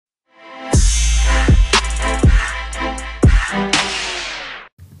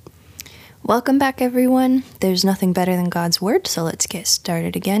Welcome back, everyone. There's nothing better than God's Word, so let's get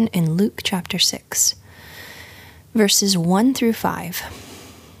started again in Luke chapter 6, verses 1 through 5.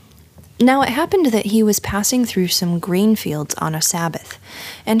 Now it happened that he was passing through some grain fields on a Sabbath,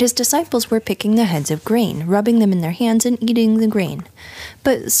 and his disciples were picking the heads of grain, rubbing them in their hands and eating the grain.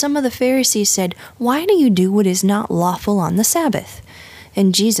 But some of the Pharisees said, "Why do you do what is not lawful on the Sabbath?"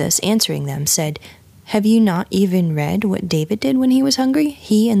 And Jesus, answering them, said, "Have you not even read what David did when he was hungry,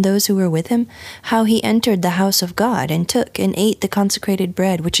 he and those who were with him? How he entered the house of God and took and ate the consecrated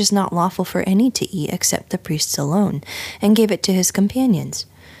bread, which is not lawful for any to eat except the priests alone, and gave it to his companions.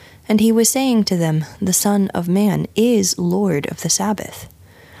 And he was saying to them, 'The Son of Man is Lord of the Sabbath.'"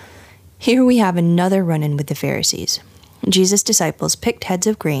 Here we have another run-in with the Pharisees. Jesus' disciples picked heads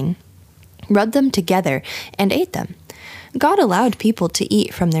of grain, rubbed them together, and ate them. God allowed people to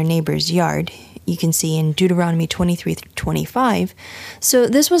eat from their neighbor's yard. You can see in Deuteronomy 23-25. So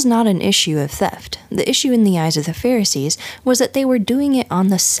this was not an issue of theft. The issue in the eyes of the Pharisees was that they were doing it on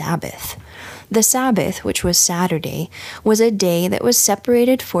the Sabbath. The Sabbath, which was Saturday, was a day that was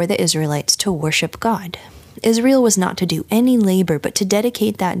separated for the Israelites to worship God. Israel was not to do any labor, but to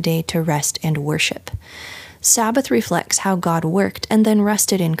dedicate that day to rest and worship. Sabbath reflects how God worked and then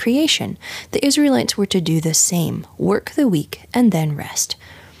rested in creation. The Israelites were to do the same, work the week and then rest.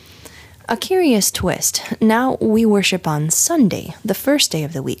 A curious twist. Now we worship on Sunday, the first day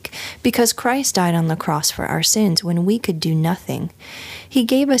of the week, because Christ died on the cross for our sins when we could do nothing. He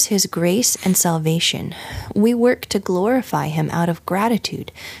gave us his grace and salvation. We work to glorify him out of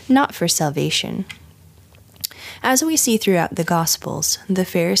gratitude, not for salvation. As we see throughout the Gospels, the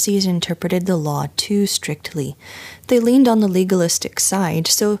Pharisees interpreted the law too strictly. They leaned on the legalistic side,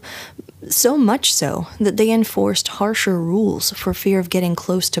 so much so that they enforced harsher rules for fear of getting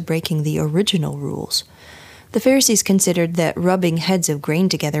close to breaking the original rules. The Pharisees considered that rubbing heads of grain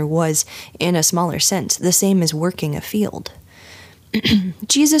together was, in a smaller sense, the same as working a field.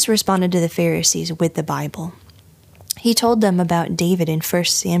 Jesus responded to the Pharisees with the Bible. He told them about David in 1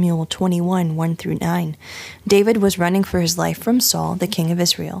 Samuel 21, 1-9. David was running for his life from Saul, the king of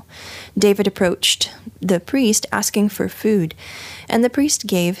Israel. David approached the priest asking for food, and the priest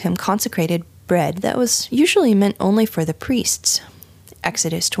gave him consecrated bread that was usually meant only for the priests.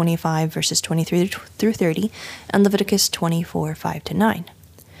 Exodus 25, verses 23-30, and Leviticus 24, 5-9.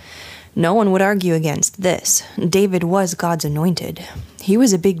 No one would argue against this. David was God's anointed. He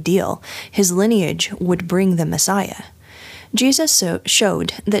was a big deal. His lineage would bring the Messiah. Jesus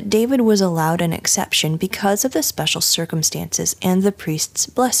showed that David was allowed an exception because of the special circumstances and the priest's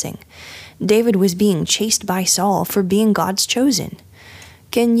blessing. David was being chased by Saul for being God's chosen.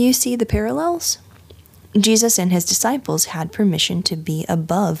 Can you see the parallels? Jesus and his disciples had permission to be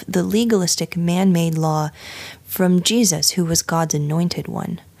above the legalistic man-made law from Jesus, who was God's anointed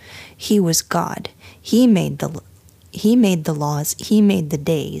one. He was God. He made the laws. He made the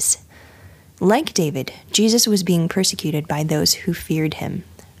days. Like David, Jesus was being persecuted by those who feared him.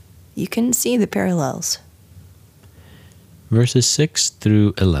 You can see the parallels. Verses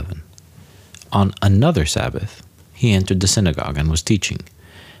 6-11. On another Sabbath, he entered the synagogue and was teaching.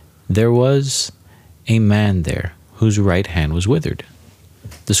 There was a man there whose right hand was withered.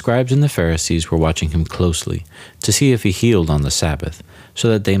 The scribes and the Pharisees were watching him closely to see if he healed on the Sabbath, so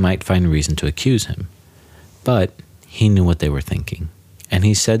that they might find reason to accuse him. But he knew what they were thinking, and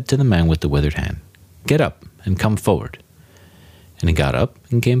he said to the man with the withered hand, "Get up and come forward." And he got up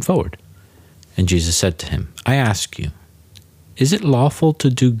and came forward. And Jesus said to him, "I ask you, is it lawful to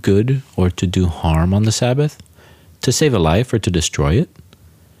do good or to do harm on the Sabbath, to save a life or to destroy it?"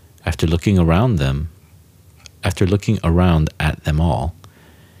 After looking around at them all,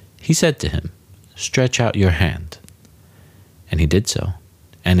 he said to him, "Stretch out your hand." And he did so,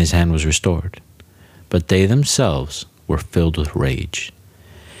 and his hand was restored. But they themselves were filled with rage,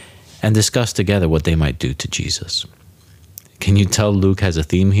 and discussed together what they might do to Jesus. Can you tell Luke has a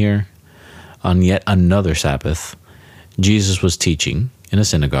theme here? On yet another Sabbath, Jesus was teaching in a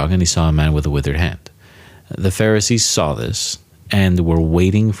synagogue, and he saw a man with a withered hand. The Pharisees saw this and were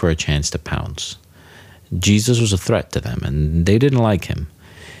waiting for a chance to pounce. Jesus was a threat to them, and they didn't like him.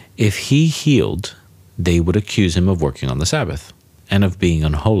 If he healed, they would accuse him of working on the Sabbath and of being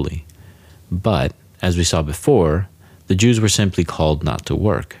unholy. But, as we saw before, the Jews were simply called not to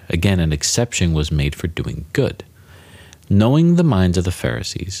work. Again, an exception was made for doing good. Knowing the minds of the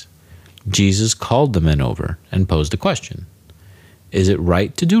Pharisees, Jesus called the men over and posed a question. Is it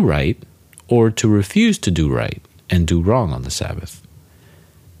right to do right, or to refuse to do right and do wrong on the Sabbath?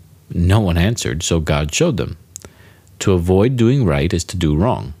 No one answered, so God showed them. To avoid doing right is to do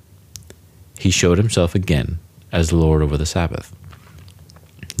wrong. He showed himself again as Lord over the Sabbath.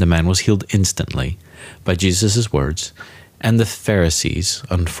 The man was healed instantly by Jesus' words, and the Pharisees,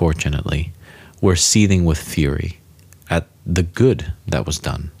 unfortunately, were seething with fury at the good that was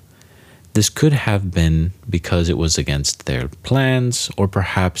done. This could have been because it was against their plans, or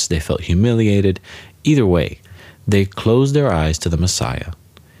perhaps they felt humiliated. Either way, they closed their eyes to the Messiah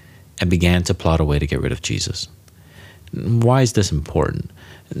and began to plot a way to get rid of Jesus. Why is this important?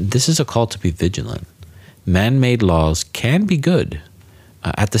 This is a call to be vigilant. Man-made laws can be good.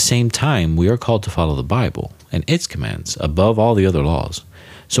 At the same time, we are called to follow the Bible and its commands above all the other laws.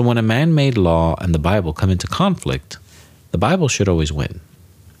 So when a man-made law and the Bible come into conflict, the Bible should always win.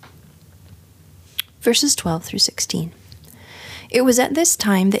 Verses 12 through 16. It was at this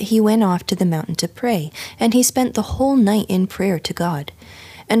time that he went off to the mountain to pray, and he spent the whole night in prayer to God.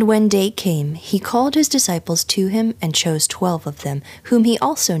 And when day came, he called his disciples to him and chose 12 of them, whom he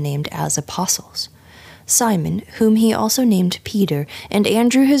also named as apostles: Simon, whom he also named Peter, and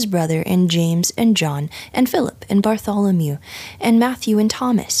Andrew his brother, and James and John, and Philip and Bartholomew, and Matthew and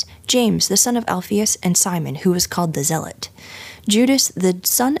Thomas, James the son of Alphaeus, and Simon, who was called the Zealot, Judas the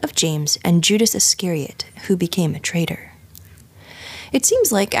son of James, and Judas Iscariot, who became a traitor. It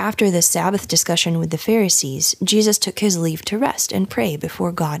seems like after the Sabbath discussion with the Pharisees, Jesus took his leave to rest and pray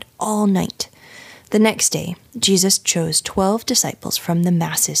before God all night. The next day, Jesus chose 12 disciples from the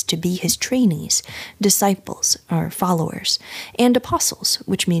masses to be his trainees, disciples, or followers, and apostles,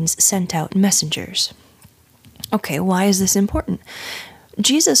 which means sent out messengers. Okay, why is this important?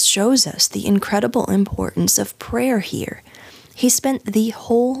 Jesus shows us the incredible importance of prayer here. He spent the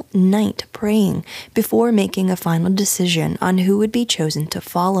whole night praying before making a final decision on who would be chosen to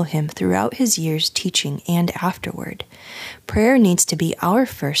follow him throughout his years teaching and afterward. Prayer needs to be our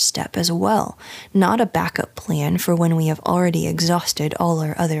first step as well, not a backup plan for when we have already exhausted all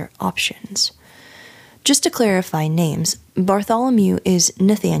our other options. Just to clarify names, Bartholomew is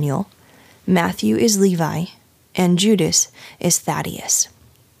Nathaniel, Matthew is Levi, and Judas is Thaddeus.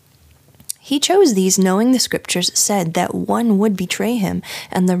 He chose these knowing the scriptures said that one would betray him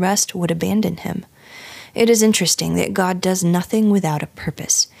and the rest would abandon him. It is interesting that God does nothing without a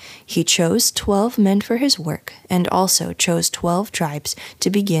purpose. He chose 12 men for his work and also chose 12 tribes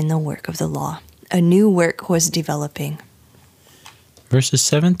to begin the work of the law. A new work was developing. Verses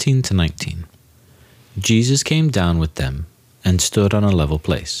 17 to 19. Jesus came down with them and stood on a level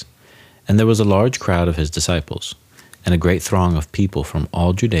place, and there was a large crowd of his disciples, and a great throng of people from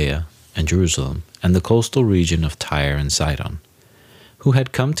all Judea and Jerusalem, and the coastal region of Tyre and Sidon, who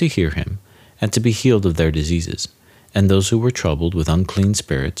had come to hear him, and to be healed of their diseases. And those who were troubled with unclean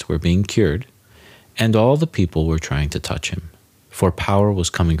spirits were being cured, and all the people were trying to touch him, for power was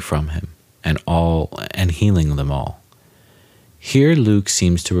coming from him, and healing them all. Here Luke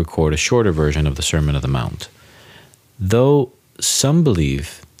seems to record a shorter version of the Sermon on the Mount, though some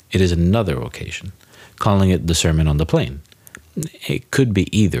believe it is another occasion, calling it the Sermon on the Plain. It could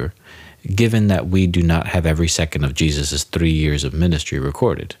be either, given that we do not have every second of Jesus' 3 years of ministry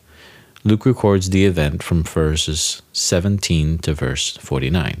recorded. Luke records the event from verses 17 to verse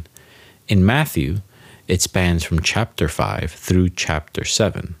 49. In Matthew, it spans from chapter 5 through chapter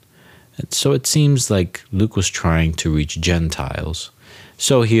 7. So it seems like Luke was trying to reach Gentiles,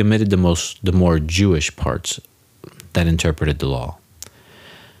 so he omitted the more Jewish parts that interpreted the law.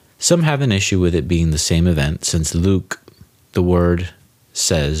 Some have an issue with it being the same event, since Luke, the word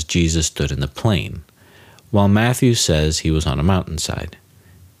says Jesus stood in the plain, while Matthew says he was on a mountainside.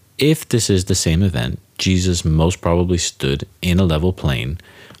 If this is the same event, Jesus most probably stood in a level plain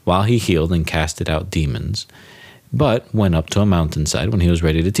while he healed and casted out demons, but went up to a mountainside when he was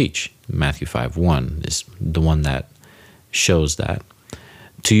ready to teach. Matthew 5:1 is the one that shows that,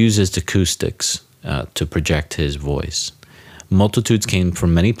 to use his acoustics to project his voice. Multitudes came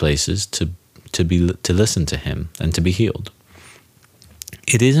from many places to listen to him and to be healed.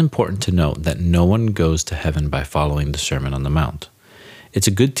 It is important to note that no one goes to heaven by following the Sermon on the Mount. It's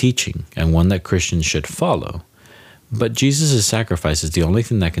a good teaching and one that Christians should follow, but Jesus' sacrifice is the only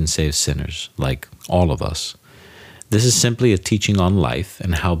thing that can save sinners, like all of us. This is simply a teaching on life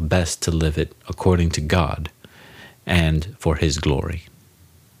and how best to live it according to God and for his glory.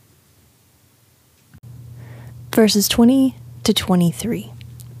 Verses 20 to 23.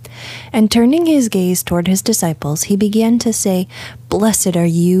 And turning his gaze toward his disciples, he began to say, "Blessed are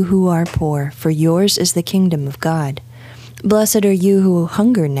you who are poor, for yours is the kingdom of God. Blessed are you who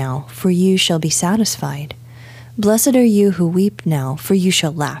hunger now, for you shall be satisfied. Blessed are you who weep now, for you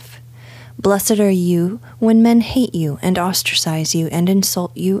shall laugh. Blessed are you when men hate you and ostracize you and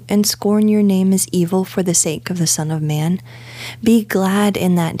insult you and scorn your name as evil for the sake of the Son of Man. Be glad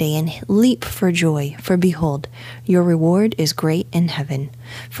in that day and leap for joy, for behold, your reward is great in heaven.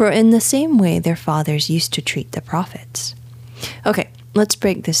 For in the same way their fathers used to treat the prophets. Okay, let's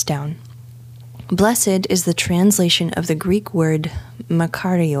break this down. Blessed is the translation of the Greek word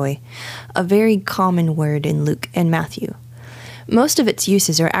makarioi, a very common word in Luke and Matthew. Most of its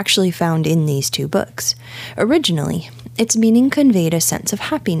uses are actually found in these two books. Originally, its meaning conveyed a sense of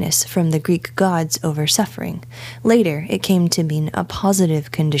happiness from the Greek gods over suffering. Later, it came to mean a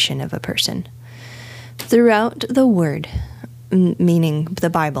positive condition of a person. Throughout the word, meaning the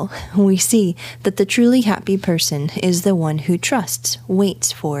Bible, we see that the truly happy person is the one who trusts,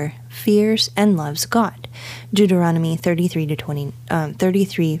 waits for, fears, and loves God. Deuteronomy 33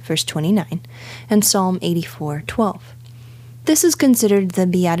 verse 29, and Psalm 84:12. This is considered the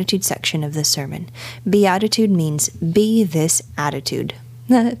Beatitude section of the sermon. Beatitude means be this attitude.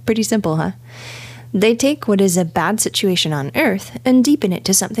 Pretty simple, huh? They take what is a bad situation on earth and deepen it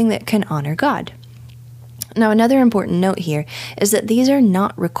to something that can honor God. Now, another important note here is that these are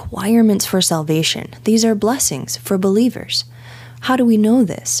not requirements for salvation. These are blessings for believers. How do we know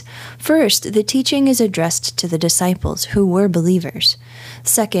this? First, the teaching is addressed to the disciples who were believers.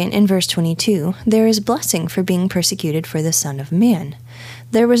 Second, in verse 22, there is blessing for being persecuted for the Son of Man.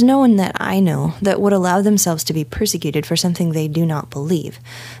 There was no one that I know that would allow themselves to be persecuted for something they do not believe.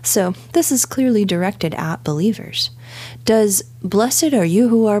 So, this is clearly directed at believers. Does "blessed are you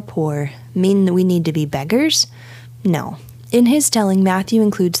who are poor" mean that we need to be beggars? No. In his telling, Matthew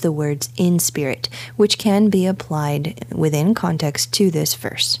includes the words "in spirit," which can be applied within context to this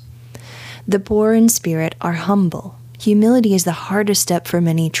verse. The poor in spirit are humble. Humility is the hardest step for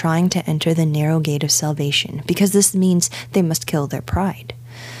many trying to enter the narrow gate of salvation, because this means they must kill their pride.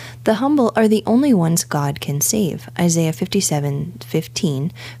 The humble are the only ones God can save. Isaiah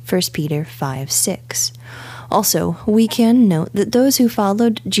 57:15, 1 Peter 5:6. Also, we can note that those who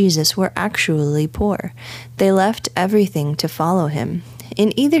followed Jesus were actually poor. They left everything to follow him.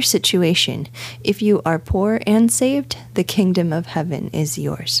 In either situation, if you are poor and saved, the kingdom of heaven is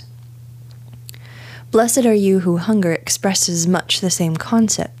yours. Blessed are you who hunger expresses much the same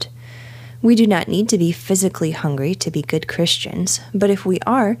concept. We do not need to be physically hungry to be good Christians, but if we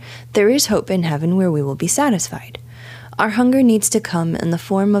are, there is hope in heaven where we will be satisfied. Our hunger needs to come in the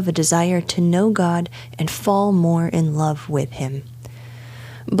form of a desire to know God and fall more in love with him.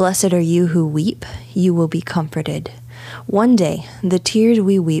 Blessed are you who weep, you will be comforted. One day, the tears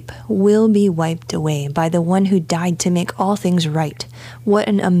we weep will be wiped away by the one who died to make all things right. What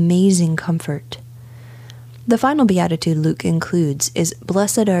an amazing comfort. The final beatitude Luke includes is,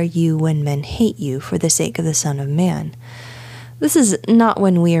 "Blessed are you when men hate you for the sake of the Son of Man." This is not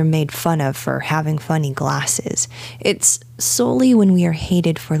when we are made fun of for having funny glasses. It's solely when we are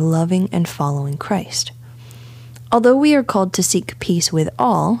hated for loving and following Christ. Although we are called to seek peace with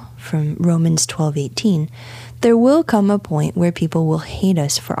all, from Romans 12:18, there will come a point where people will hate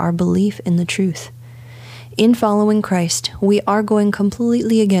us for our belief in the truth. In following Christ, we are going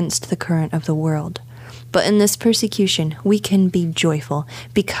completely against the current of the world. But in this persecution, we can be joyful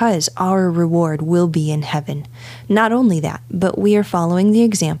because our reward will be in heaven. Not only that, but we are following the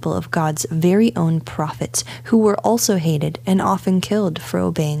example of God's very own prophets who were also hated and often killed for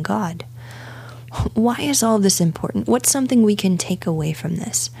obeying God. Why is all this important? What's something we can take away from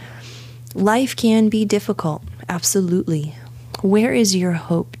this? Life can be difficult, absolutely. Where is your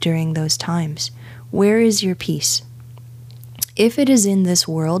hope during those times? Where is your peace? If it is in this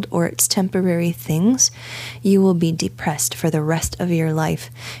world or its temporary things, you will be depressed for the rest of your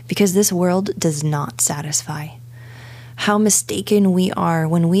life because this world does not satisfy. How mistaken we are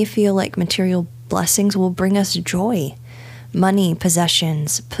when we feel like material blessings will bring us joy. Money,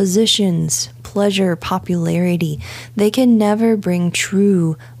 possessions, positions, pleasure, popularity, they can never bring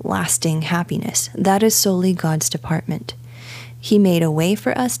true, lasting happiness. That is solely God's department. He made a way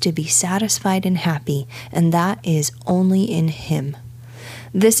for us to be satisfied and happy, and that is only in Him.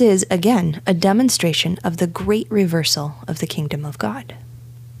 This is, again, a demonstration of the great reversal of the kingdom of God.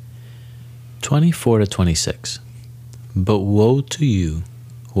 24-26. But woe to you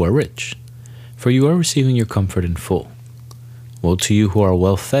who are rich, for you are receiving your comfort in full. Woe to you who are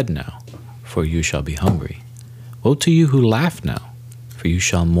well fed now, for you shall be hungry. Woe to you who laugh now, for you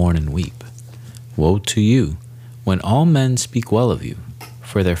shall mourn and weep. Woe to you when all men speak well of you,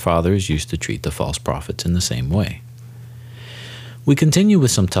 for their fathers used to treat the false prophets in the same way. We continue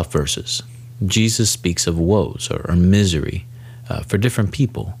with some tough verses. Jesus speaks of woes or misery for different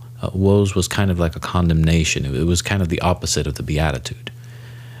people. Woes was kind of like a condemnation. It was kind of the opposite of the beatitude.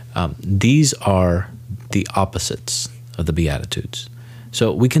 These are the opposites of the Beatitudes.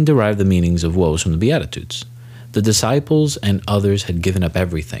 So we can derive the meanings of woes from the Beatitudes. The disciples and others had given up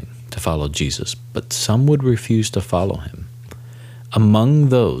everything to follow Jesus, but some would refuse to follow him. Among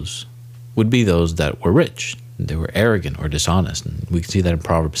those would be those that were rich. They were arrogant or dishonest. And we can see that in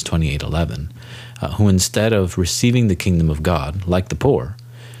Proverbs 28:11, who instead of receiving the kingdom of God, like the poor,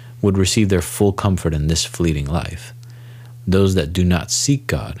 would receive their full comfort in this fleeting life. Those that do not seek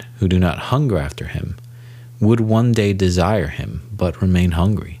God, who do not hunger after him, would one day desire him, but remain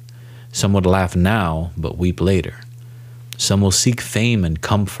hungry. Some would laugh now, but weep later. Some will seek fame and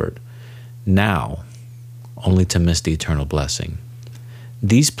comfort now, only to miss the eternal blessing.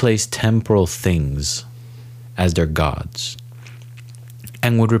 These place temporal things as their gods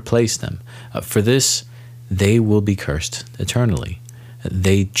and would replace them. For this, they will be cursed eternally.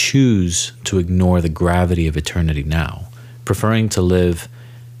 They choose to ignore the gravity of eternity now, preferring to live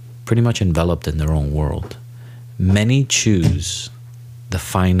pretty much enveloped in their own world. Many choose the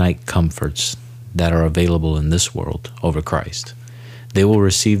finite comforts that are available in this world over Christ. They will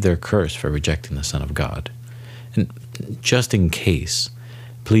receive their curse for rejecting the Son of God. And just in case,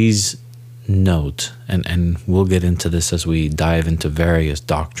 please note, and we'll get into this as we dive into various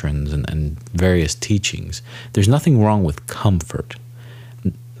doctrines and various teachings, there's nothing wrong with comfort,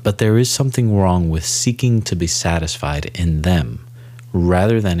 but there is something wrong with seeking to be satisfied in them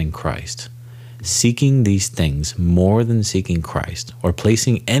rather than in Christ. Seeking these things more than seeking Christ, or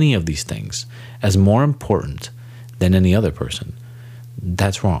placing any of these things as more important than any other person,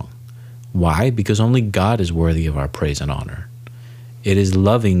 that's wrong. Why? Because only God is worthy of our praise and honor. It is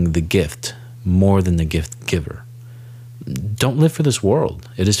loving the gift more than the gift giver. Don't live for this world.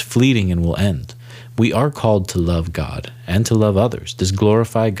 It is fleeting and will end. We are called to love God and to love others. This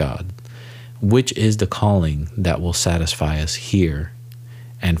glorify God, which is the calling that will satisfy us here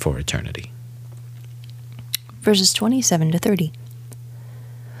and for eternity. Verses 27 to 30.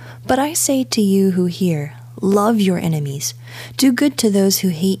 But I say to you who hear, love your enemies, do good to those who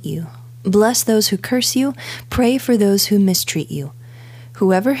hate you, bless those who curse you, pray for those who mistreat you.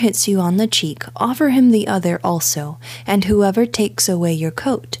 Whoever hits you on the cheek, offer him the other also, and whoever takes away your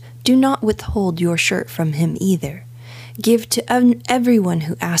coat, do not withhold your shirt from him either. Give to everyone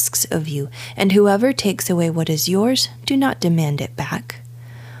who asks of you, and whoever takes away what is yours, do not demand it back.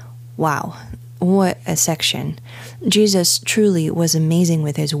 Wow, what a section. Jesus truly was amazing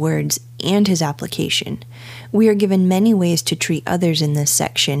with his words and his application. We are given many ways to treat others in this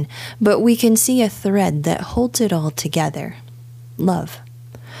section, but we can see a thread that holds it all together. Love.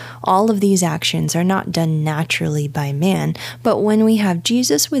 All of these actions are not done naturally by man, but when we have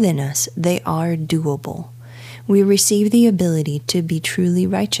Jesus within us, they are doable. We receive the ability to be truly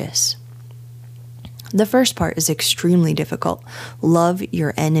righteous. The first part is extremely difficult. Love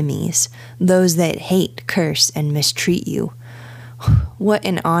your enemies, those that hate, curse, and mistreat you. What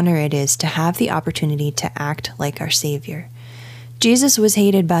an honor it is to have the opportunity to act like our Savior. Jesus was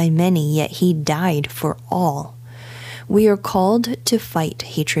hated by many, yet he died for all. We are called to fight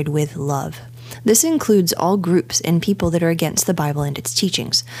hatred with love. This includes all groups and people that are against the Bible and its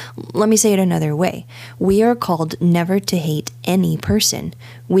teachings. Let me say it another way. We are called never to hate any person.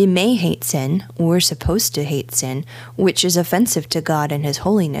 We may hate sin, we're supposed to hate sin, which is offensive to God and his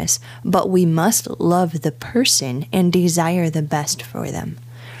holiness, but we must love the person and desire the best for them.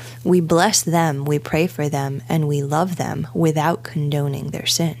 We bless them, we pray for them, and we love them without condoning their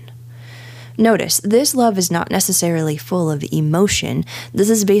sin. Notice, this love is not necessarily full of emotion. This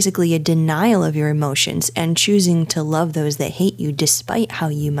is basically a denial of your emotions and choosing to love those that hate you despite how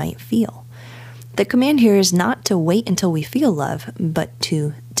you might feel. The command here is not to wait until we feel love, but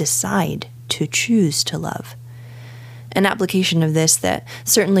to decide, to choose to love. An application of this that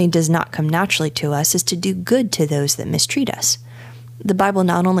certainly does not come naturally to us is to do good to those that mistreat us. The Bible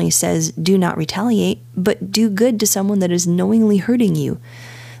not only says, do not retaliate, but do good to someone that is knowingly hurting you.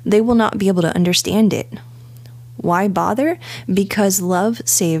 They will not be able to understand it. Why bother? Because love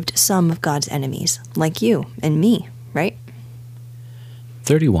saved some of God's enemies, like you and me, right?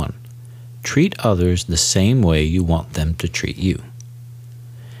 31. Treat others the same way you want them to treat you.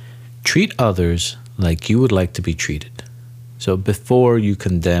 Treat others like you would like to be treated. So before you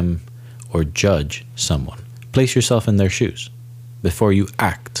condemn or judge someone, place yourself in their shoes. Before you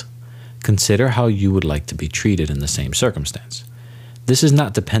act, consider how you would like to be treated in the same circumstance. This is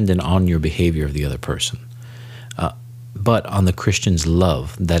not dependent on your behavior of the other person, but on the Christian's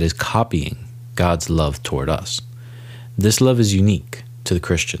love that is copying God's love toward us. This love is unique to the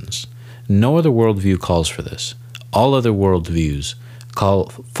Christians. No other worldview calls for this. All other worldviews call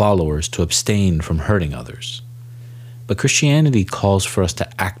followers to abstain from hurting others. But Christianity calls for us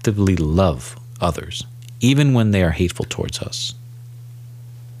to actively love others, even when they are hateful towards us.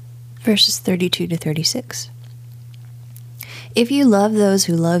 Verses 32 to 36. If you love those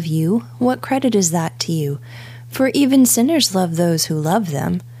who love you, what credit is that to you? For even sinners love those who love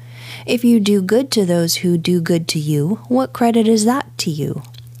them. If you do good to those who do good to you, what credit is that to you?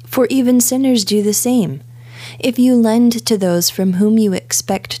 For even sinners do the same. If you lend to those from whom you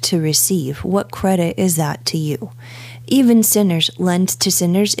expect to receive, what credit is that to you? Even sinners lend to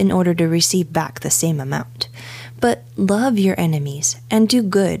sinners in order to receive back the same amount. But love your enemies, and do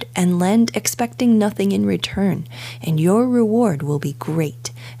good, and lend, expecting nothing in return, and your reward will be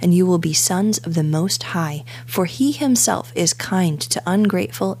great, and you will be sons of the Most High, for He Himself is kind to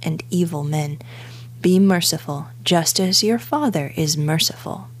ungrateful and evil men. Be merciful, just as your Father is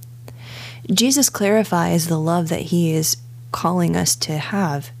merciful. Jesus clarifies the love that He is calling us to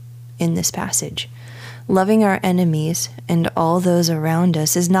have in this passage. Loving our enemies and all those around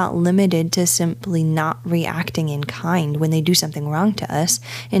us is not limited to simply not reacting in kind when they do something wrong to us.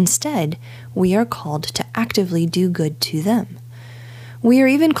 Instead, we are called to actively do good to them. We are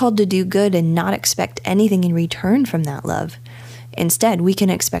even called to do good and not expect anything in return from that love. Instead, we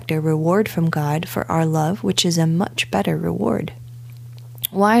can expect a reward from God for our love, which is a much better reward.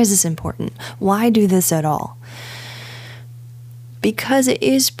 Why is this important? Why do this at all? Because it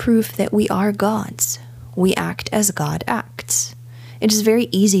is proof that we are God's. We act as God acts. It is very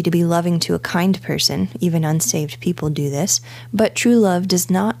easy to be loving to a kind person, even unsaved people do this, but true love does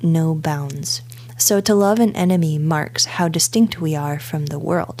not know bounds. So to love an enemy marks how distinct we are from the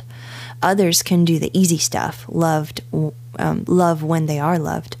world. Others can do the easy stuff, love when they are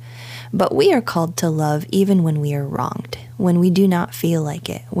loved. But we are called to love even when we are wronged, when we do not feel like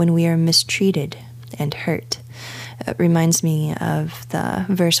it, when we are mistreated and hurt. It reminds me of the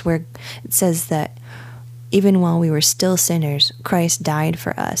verse where it says that even while we were still sinners, Christ died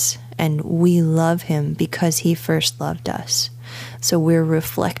for us, and we love Him because He first loved us. So we're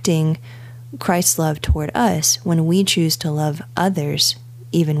reflecting Christ's love toward us when we choose to love others,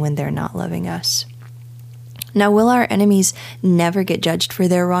 even when they're not loving us. Now, will our enemies never get judged for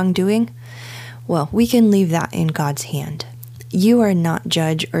their wrongdoing? Well, we can leave that in God's hand. You are not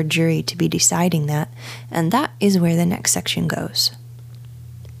judge or jury to be deciding that, and that is where the next section goes.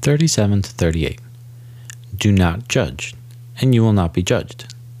 37 to 38. Do not judge, and you will not be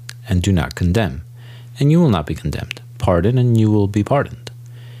judged. And do not condemn, and you will not be condemned. Pardon, and you will be pardoned.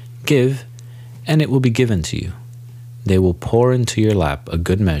 Give, and it will be given to you. They will pour into your lap a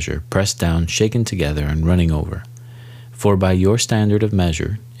good measure, pressed down, shaken together, and running over. For by your standard of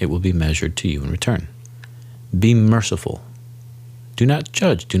measure it will be measured to you in return. Be merciful. Do not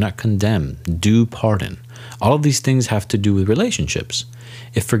judge, do not condemn, do pardon. All of these things have to do with relationships.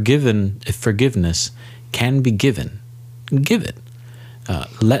 If forgiveness can be given, give it.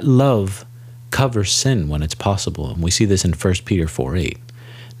 Let love cover sin when it's possible. And we see this in 1 Peter 4:8.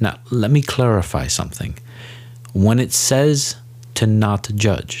 Now, let me clarify something. When it says to not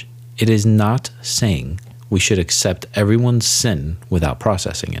judge, it is not saying we should accept everyone's sin without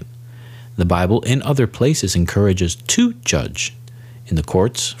processing it. The Bible in other places encourages to judge. In the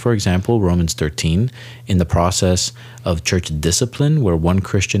courts, for example, Romans 13, in the process of church discipline, where one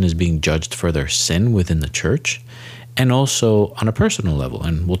Christian is being judged for their sin within the church, and also on a personal level,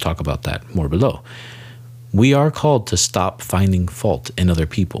 and we'll talk about that more below. We are called to stop finding fault in other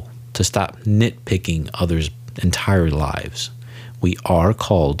people, to stop nitpicking others' entire lives. We are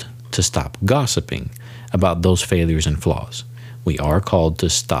called to stop gossiping about those failures and flaws. We are called to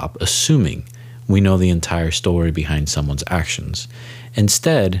stop assuming we know the entire story behind someone's actions.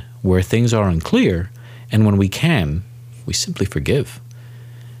 Instead, where things are unclear, and when we can, we simply forgive.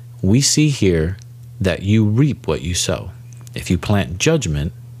 We see here that you reap what you sow. If you plant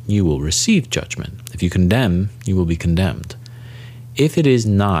judgment, you will receive judgment. If you condemn, you will be condemned. If it is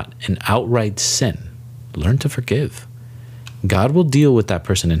not an outright sin, learn to forgive. God will deal with that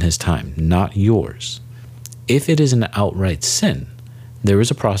person in His time, not yours. If it is an outright sin, there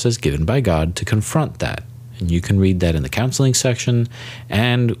is a process given by God to confront that. And you can read that in the counseling section,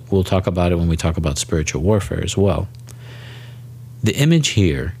 and we'll talk about it when we talk about spiritual warfare as well. The image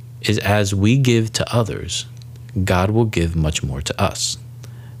here is as we give to others, God will give much more to us.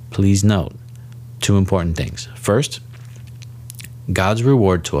 Please note 2 important things. First, God's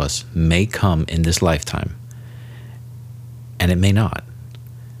reward to us may come in this lifetime, and it may not.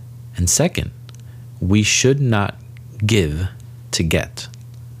 And second, we should not give to get.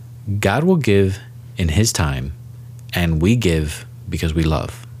 God will give in His time, and we give because we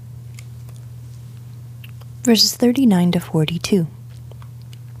love. Verses 39 to 42.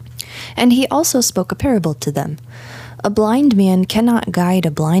 And He also spoke a parable to them. A blind man cannot guide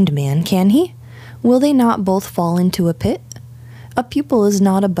a blind man, can he? Will they not both fall into a pit? A pupil is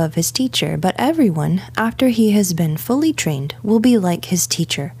not above his teacher, but everyone, after he has been fully trained, will be like his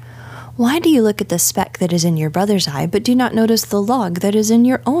teacher. Why do you look at the speck that is in your brother's eye, but do not notice the log that is in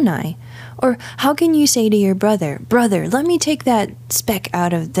your own eye? Or how can you say to your brother, Brother, let me take that speck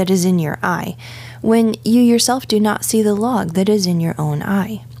out of that is in your eye, when you yourself do not see the log that is in your own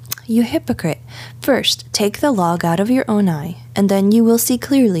eye? You hypocrite! First, take the log out of your own eye, and then you will see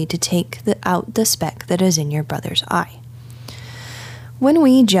clearly to take out the speck that is in your brother's eye. When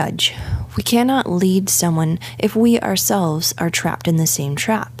we judge, we cannot lead someone if we ourselves are trapped in the same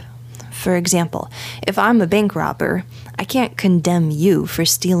trap. For example, if I'm a bank robber, I can't condemn you for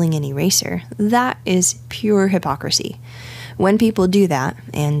stealing an eraser. That is pure hypocrisy. When people do that,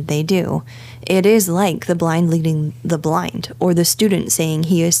 and they do, it is like the blind leading the blind, or the student saying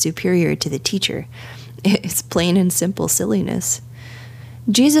he is superior to the teacher. It's plain and simple silliness.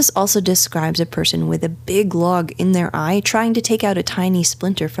 Jesus also describes a person with a big log in their eye trying to take out a tiny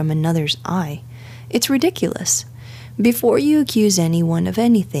splinter from another's eye. It's ridiculous. Before you accuse anyone of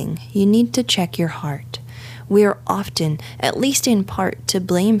anything, you need to check your heart. We are often, at least in part, to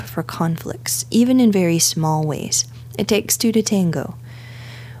blame for conflicts, even in very small ways. It takes two to tango.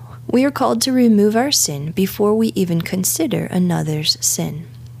 We are called to remove our sin before we even consider another's sin.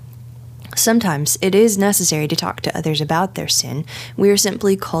 Sometimes it is necessary to talk to others about their sin. We are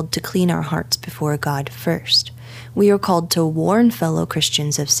simply called to clean our hearts before God first. We are called to warn fellow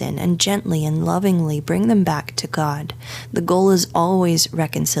Christians of sin and gently and lovingly bring them back to God. The goal is always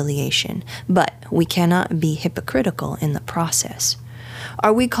reconciliation, but we cannot be hypocritical in the process.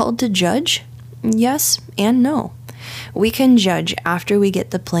 Are we called to judge? Yes and no. We can judge after we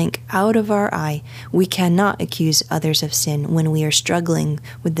get the plank out of our eye. We cannot accuse others of sin when we are struggling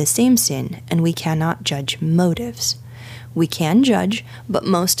with the same sin, and we cannot judge motives. We can judge, but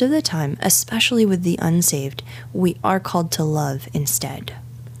most of the time, especially with the unsaved, we are called to love instead.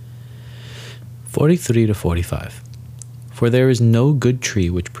 43 to 45. For there is no good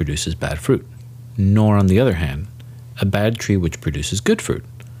tree which produces bad fruit, nor, on the other hand, a bad tree which produces good fruit.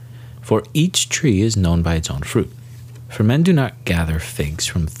 For each tree is known by its own fruit. For men do not gather figs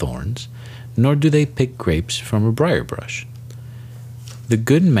from thorns, nor do they pick grapes from a briar bush. The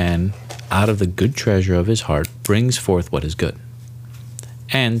good man out of the good treasure of his heart brings forth what is good,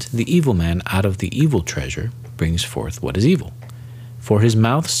 and the evil man out of the evil treasure brings forth what is evil. For his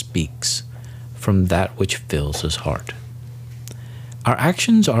mouth speaks from that which fills his heart. Our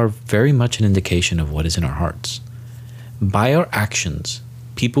actions are very much an indication of what is in our hearts. By our actions,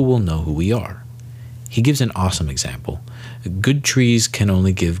 people will know who we are. He gives an awesome example. Good trees can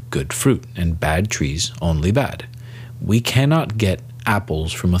only give good fruit, and bad trees only bad. We cannot get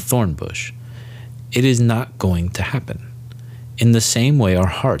apples from a thorn bush. It is not going to happen. In the same way, our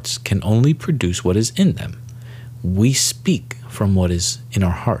hearts can only produce what is in them. We speak from what is in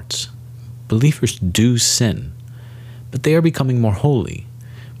our hearts. Believers do sin, but they are becoming more holy,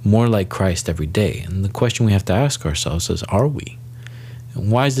 more like Christ every day. And the question we have to ask ourselves is, are we?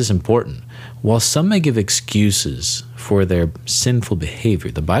 And why is this important? While some may give excuses for their sinful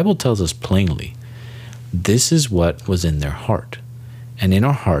behavior, the Bible tells us plainly, this is what was in their heart. And in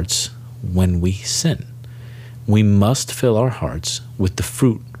our hearts, when we sin, we must fill our hearts with the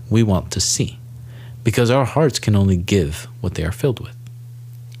fruit we want to see, because our hearts can only give what they are filled with.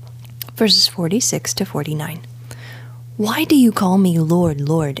 Verses 46 to 49. Why do you call me Lord,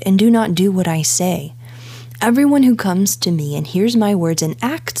 Lord, and do not do what I say? Everyone who comes to me and hears my words and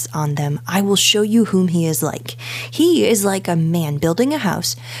acts on them, I will show you whom he is like. He is like a man building a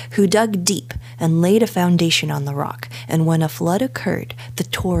house who dug deep and laid a foundation on the rock. And when a flood occurred, the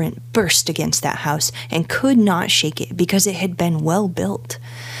torrent burst against that house and could not shake it because it had been well built.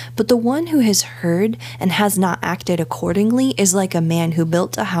 But the one who has heard and has not acted accordingly is like a man who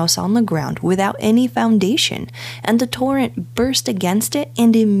built a house on the ground without any foundation, and the torrent burst against it,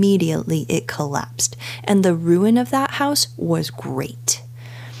 and immediately it collapsed, and the ruin of that house was great.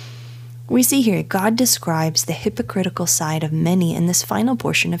 We see here God describes the hypocritical side of many in this final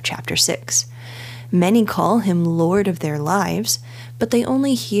portion of chapter 6. Many call him Lord of their lives, but they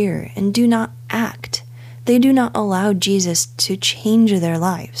only hear and do not act. They do not allow Jesus to change their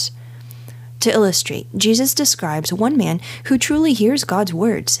lives. To illustrate, Jesus describes one man who truly hears God's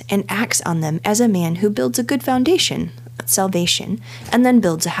words and acts on them as a man who builds a good foundation, salvation, and then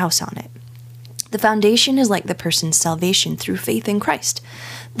builds a house on it. The foundation is like the person's salvation through faith in Christ.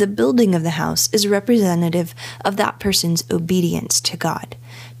 The building of the house is representative of that person's obedience to God.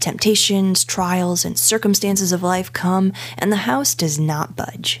 Temptations, trials, and circumstances of life come, and the house does not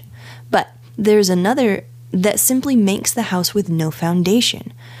budge. But there's another that simply makes the house with no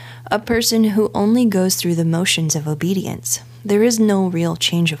foundation, a person who only goes through the motions of obedience. There is no real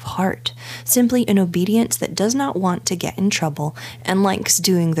change of heart, simply an obedience that does not want to get in trouble and likes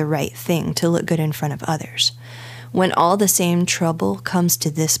doing the right thing to look good in front of others. When all the same trouble comes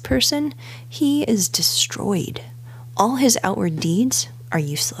to this person, he is destroyed. All his outward deeds are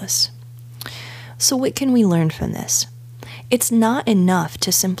useless. So what can we learn from this? It's not enough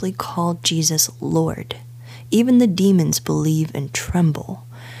to simply call Jesus Lord. Even the demons believe and tremble.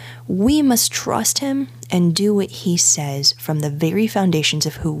 We must trust him and do what he says from the very foundations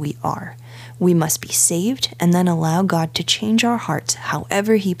of who we are. We must be saved and then allow God to change our hearts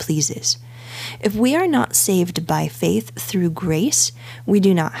however he pleases. If we are not saved by faith through grace, we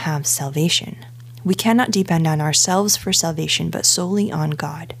do not have salvation. We cannot depend on ourselves for salvation, but solely on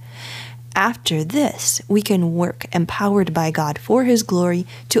God. After this, we can work empowered by God for his glory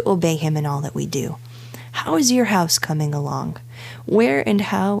to obey him in all that we do. How is your house coming along? Where and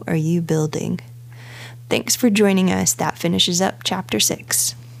how are you building? Thanks for joining us. That finishes up chapter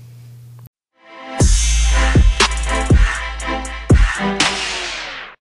 6.